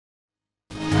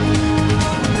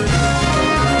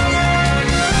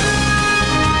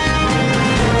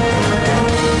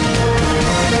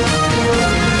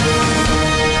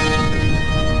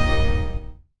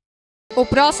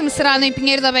próximo será no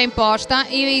Pinheiro da Bem Posta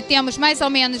e temos mais ou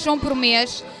menos um por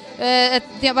mês.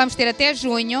 Vamos ter até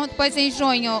junho, depois em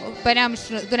junho paramos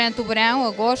durante o verão,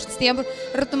 agosto, setembro,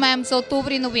 retomamos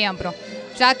outubro e novembro.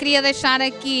 Já queria deixar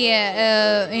aqui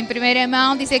em primeira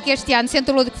mão, dizer que este ano o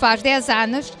Centro Lúdico faz 10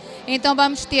 anos, então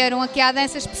vamos ter Aqui à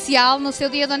Dança especial no seu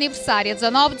dia de aniversário,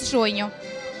 19 de junho.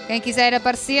 Quem quiser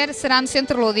aparecer será no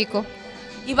Centro Lúdico.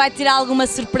 E vai ter alguma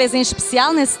surpresa em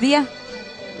especial nesse dia?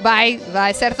 Vai,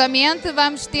 certamente.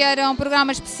 Vamos ter um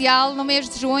programa especial no mês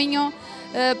de junho.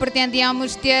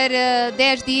 Pretendemos ter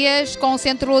 10 dias com o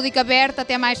Centro Lúdico aberto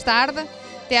até mais tarde,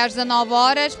 até às 19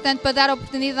 horas, portanto, para dar a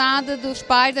oportunidade dos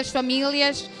pais, das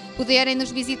famílias, poderem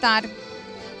nos visitar.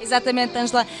 Exatamente,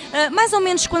 Ângela. Mais ou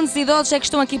menos quantos idosos é que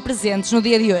estão aqui presentes no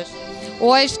dia de hoje?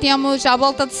 Hoje temos à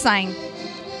volta de 100.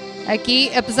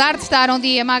 Aqui, apesar de estar um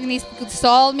dia magnífico de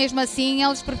sol, mesmo assim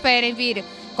eles preferem vir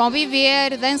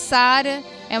conviver, dançar,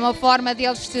 é uma forma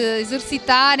deles se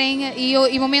exercitarem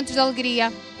e momentos de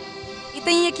alegria. E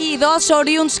tem aqui idosos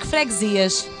oriundos de que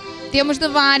freguesias? Temos de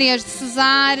várias, de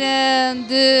Cesar,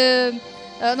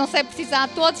 não sei precisar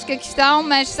de todos que aqui estão,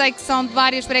 mas sei que são de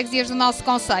várias freguesias do nosso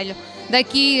concelho.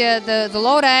 Daqui de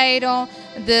Loureiro,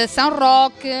 de São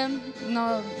Roque,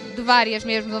 de várias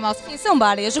mesmo do nosso. Sim, são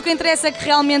várias. O que interessa é que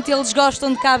realmente eles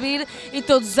gostam de cá vir e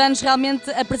todos os anos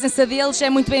realmente a presença deles é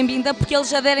muito bem-vinda porque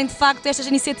eles aderem de facto a estas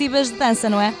iniciativas de dança,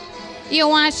 não é? E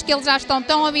eu acho que eles já estão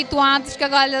tão habituados que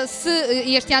agora,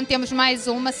 e este ano temos mais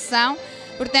uma sessão,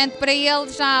 portanto para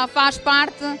eles já faz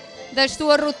parte das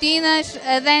suas rotinas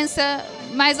a dança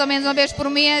mais ou menos uma vez por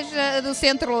mês do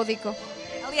Centro Lúdico.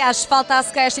 Aliás, se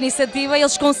faltasse cá esta iniciativa,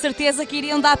 eles com certeza que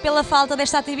iriam dar pela falta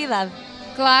desta atividade.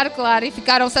 Claro, e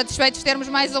ficaram satisfeitos de termos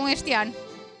mais um este ano.